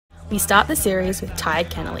We start the series with Tadhg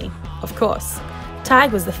Kennelly. Of course,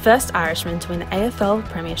 Tadhg was the first Irishman to win the AFL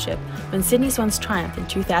Premiership when Sydney Swans triumphed in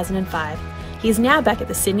 2005. He is now back at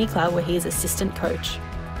the Sydney club where he is assistant coach.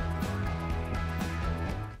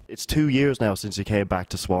 It's 2 years now since you came back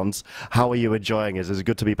to Swans. How are you enjoying it? Is it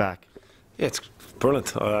good to be back? Yeah, it's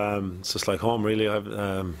brilliant. It's just like home, really.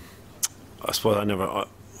 I suppose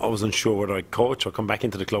I wasn't sure whether I'd coach or come back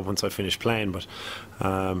into the club once I finished playing, but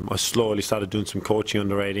I slowly started doing some coaching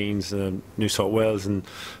under 18s, New South Wales, and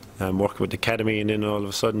working with the academy, and then all of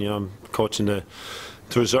a sudden, I'm coaching the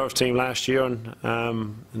reserve team last year, and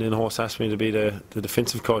then the host asked me to be the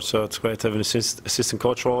defensive coach, so it's great to have an assistant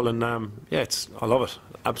coach role, and yeah, I love it,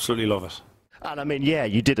 absolutely love it. And I mean, yeah,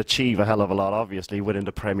 you did achieve a hell of a lot, obviously, winning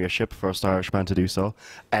the Premiership, first Irishman to do so,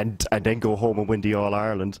 and then go home and win the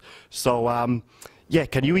All-Ireland. So, yeah,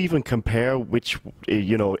 can you even compare which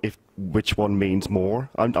one means more?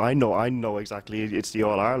 I know exactly it's the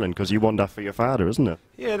All-Ireland, because you won that for your father, isn't it?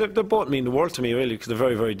 Yeah, they both mean the world to me, really, because they're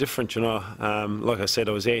very, very different, Like I said,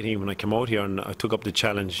 I was 18 when I came out here, and I took up the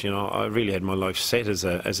challenge. I really had my life set as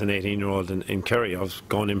an 18-year-old in Kerry. I was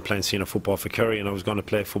going in playing senior football for Kerry, and I was going to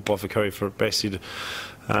play football for Kerry for basically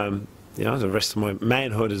the rest of my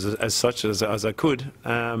manhood as such as I could.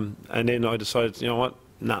 And then I decided, you know what?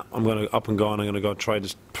 Nah, I'm going to up and go, and I'm going to go try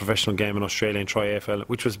this professional game in Australia and try AFL,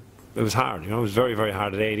 which was hard. It was very, very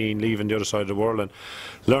hard at 18, leaving the other side of the world and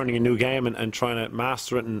learning a new game and trying to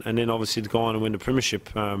master it, and then obviously to go on and win the Premiership.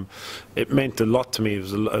 It meant a lot to me. It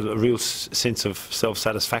was a real sense of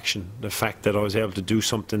self-satisfaction, the fact that I was able to do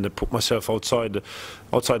something that put myself outside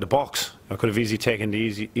the box. I could have easily taken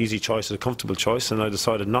the easy choice, the comfortable choice, and I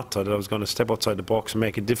decided not to. That I was going to step outside the box and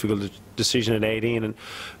make a difficult decision at 18,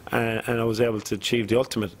 and I was able to achieve the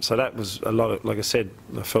ultimate. So that was a lot of, like I said,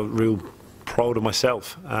 I felt real proud of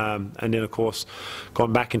myself, and then of course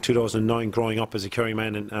going back in 2009, growing up as a Kerry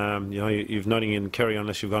man, and you've nothing in Kerry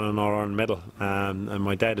unless you've got an All-Ireland medal, and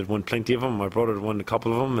my dad had won plenty of them, my brother had won a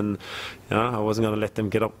couple of them, and I wasn't going to let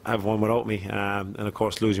them have one without me, and of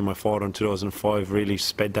course losing my father in 2005 really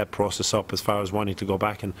sped that process up as far as wanting to go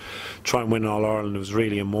back and try and win All-Ireland. It was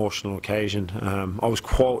really an emotional occasion. I was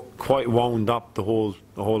quite wound up the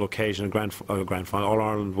whole occasion, grand final,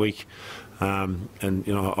 All-Ireland week. And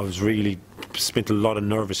I was really spent a lot of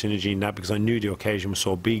nervous energy in that, because I knew the occasion was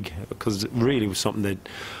so big, because it really was something that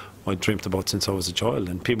I dreamt about since I was a child.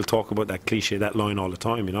 And people talk about that cliche, that line all the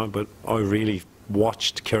time, but I really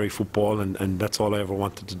watched Kerry football, and that's all I ever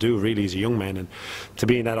wanted to do, really, as a young man. And to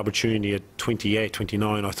be in that opportunity at 28,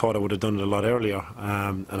 29, I thought I would have done it a lot earlier,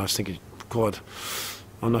 and I was thinking, God,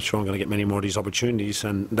 I'm not sure I'm going to get many more of these opportunities.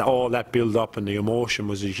 And all that build-up and the emotion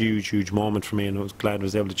was a huge, huge moment for me, and I was glad I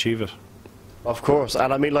was able to achieve it. Of course,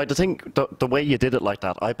 and I mean, like, the way you did it like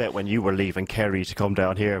that, I bet when you were leaving Kerry to come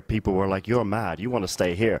down here, people were like, "You're mad. You want to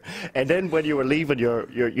stay here." And then when you were leaving you're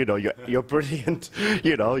brilliant,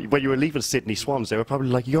 when you were leaving Sydney Swans, they were probably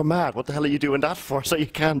like, "You're mad. What the hell are you doing that for?" So you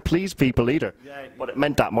can't please people either. Yeah. But it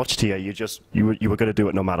meant that much to you. You were going to do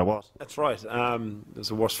it no matter what. That's right. It was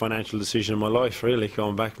the worst financial decision in my life, really.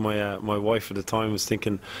 Going back, my wife at the time was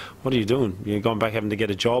thinking, "What are you doing? You're going back having to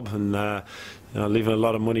get a job and." Leaving a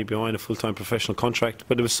lot of money behind, a full-time professional contract,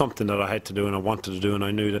 but it was something that I had to do and I wanted to do, and I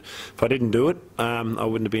knew that if I didn't do it, I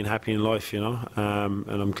wouldn't have been happy in life, and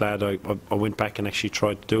I'm glad I went back and actually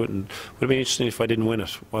tried to do it. And it would have been interesting if I didn't win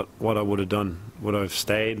it, what I would have done. Would I have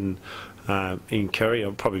stayed in Kerry?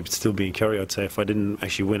 I'd probably still be in Kerry, I'd say, if I didn't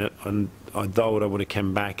actually win it. And I thought I would have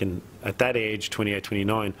come back, and at that age, 28,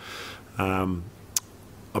 29,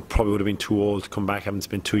 I probably would have been too old to come back, having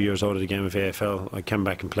spent 2 years out of the game of AFL. I came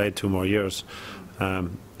back and played 2 more years.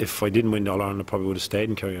 If I didn't win the All-Ireland, I probably would have stayed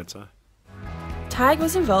in Kerry, I'd say. Tadhg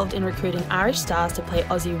was involved in recruiting Irish stars to play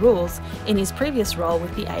Aussie rules in his previous role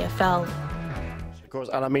with the AFL. Of course,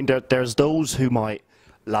 and I mean, there's those who might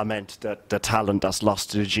lament the talent that's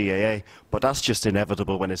lost to the GAA, but that's just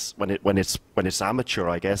inevitable when it's amateur,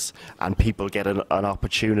 I guess, and people get an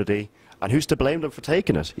opportunity. And who's to blame them for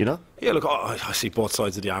taking it, Yeah, look, I see both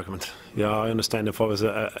sides of the argument. Yeah, I understand if I was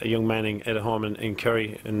a young man at home in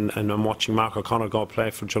Kerry and I'm watching Mark O'Connor go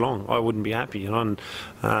play for Geelong, I wouldn't be happy, and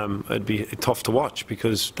it'd be tough to watch,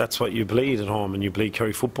 because that's what you bleed at home, and you bleed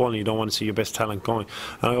Kerry football, and you don't want to see your best talent going.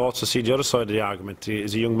 And I also see the other side of the argument.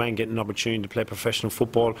 Is a young man getting an opportunity to play professional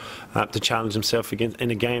football, to challenge himself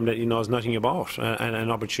in a game that he knows nothing about, and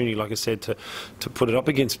an opportunity, like I said, to put it up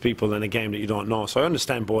against people in a game that you don't know. So I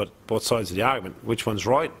understand both sides of the argument. Which one's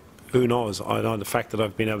right? who knows? I know the fact that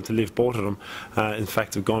I've been able to live both of them, in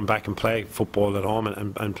fact of going back and play football at home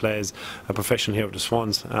and play as a professional here at the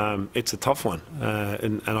Swans, it's a tough one,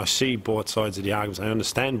 and I see both sides of the arguments. I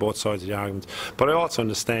understand both sides of the arguments, but I also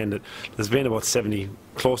understand that there's been about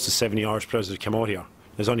close to 70 Irish players that have come out here.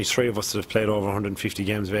 There's only 3 of us that have played over 150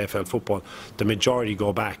 games of AFL football. The majority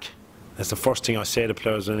go back. That's the first thing I say to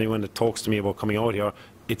players and anyone that talks to me about coming out here.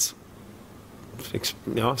 It's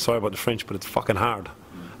sorry about the French, but it's fucking hard.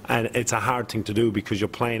 And it's a hard thing to do because you're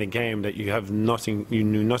playing a game that you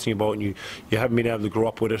knew nothing about, and you haven't been able to grow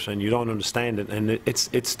up with it, and you don't understand it, and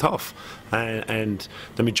it's tough. And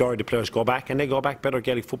the majority of players go back, and they go back better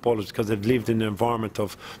Gaelic footballers because they've lived in the environment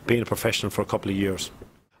of being a professional for a couple of years.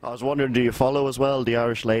 I was wondering, do you follow as well the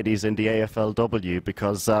Irish ladies in the AFLW?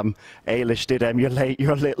 Because Ailish did emulate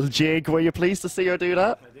your little jig. Were you pleased to see her do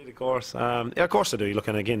that? I did, of course. Yeah, of course I do. Look,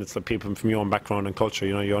 and again, it's the people from your own background and culture.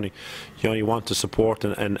 You know, you only want to support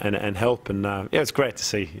and help. And yeah, it's great to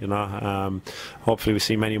see. You know, hopefully we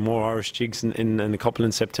see many more Irish jigs in a couple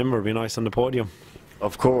in September. It'll be nice on the podium.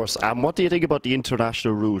 Of course. What do you think about the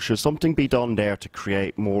international rules? Should something be done there to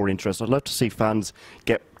create more interest? I'd love to see fans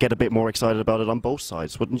get a bit more excited about it on both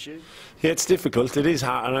sides, wouldn't you? Yeah, it's difficult. It is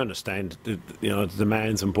hard, and I understand the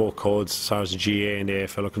demands and both codes as far as the GA and the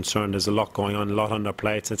AFL are concerned. There's a lot going on, a lot on their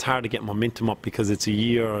plates. It's hard to get momentum up because it's a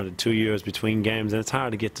year or 2 years between games, and it's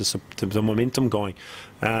hard to get the momentum going.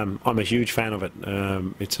 I'm a huge fan of it.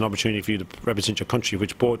 It's an opportunity for you to represent your country,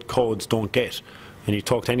 which both codes don't get. And you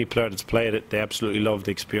talk to any player that's played it, they absolutely love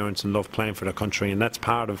the experience and love playing for their country, and that's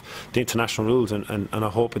part of the international rules, and I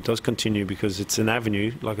hope it does continue because it's an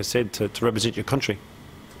avenue, like I said, to represent your country.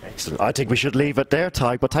 Excellent. I think we should leave it there,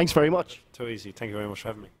 Tadhg, but thanks very much. Too easy. Thank you very much for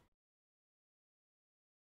having me.